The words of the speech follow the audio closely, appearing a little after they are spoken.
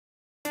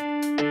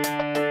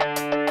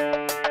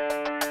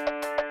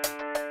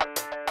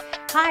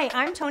Hi,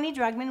 I'm Toni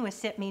Drugmand with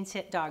Sit Means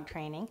Sit Dog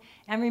Training.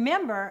 And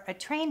remember, a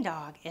trained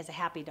dog is a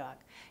happy dog.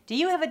 Do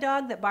you have a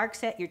dog that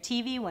barks at your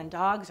TV when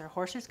dogs or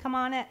horses come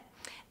on it?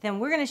 Then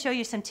we're going to show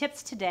you some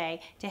tips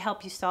today to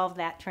help you solve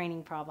that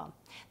training problem.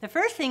 The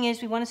first thing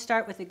is we want to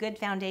start with a good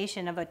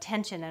foundation of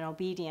attention and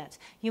obedience.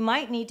 You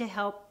might need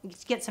to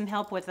get some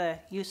help with a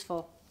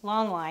useful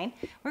long line.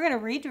 We're going to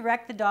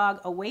redirect the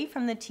dog away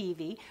from the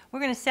TV. We're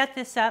going to set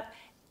this up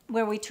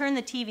where we turn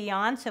the TV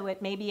on, so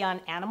it may be on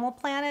Animal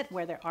Planet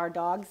where there are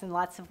dogs and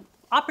lots of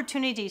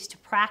opportunities to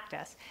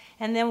practice.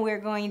 And then we're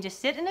going to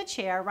sit in a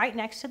chair right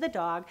next to the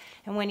dog,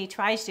 and when he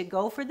tries to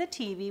go for the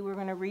TV, we're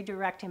going to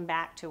redirect him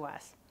back to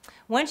us.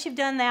 Once you've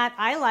done that,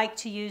 I like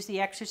to use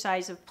the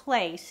exercise of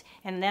place,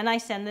 and then I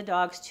send the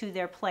dogs to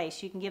their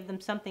place. You can give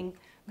them something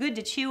good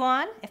to chew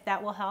on, if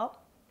that will help.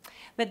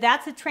 But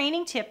that's a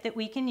training tip that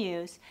we can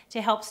use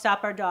to help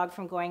stop our dog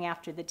from going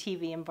after the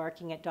TV and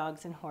barking at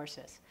dogs and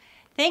horses.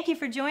 Thank you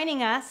for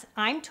joining us.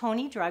 I'm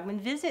Toni Drugmand.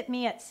 Visit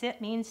me at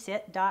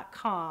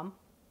sitmeansit.com.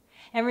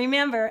 And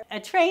remember, a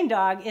trained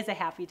dog is a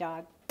happy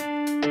dog.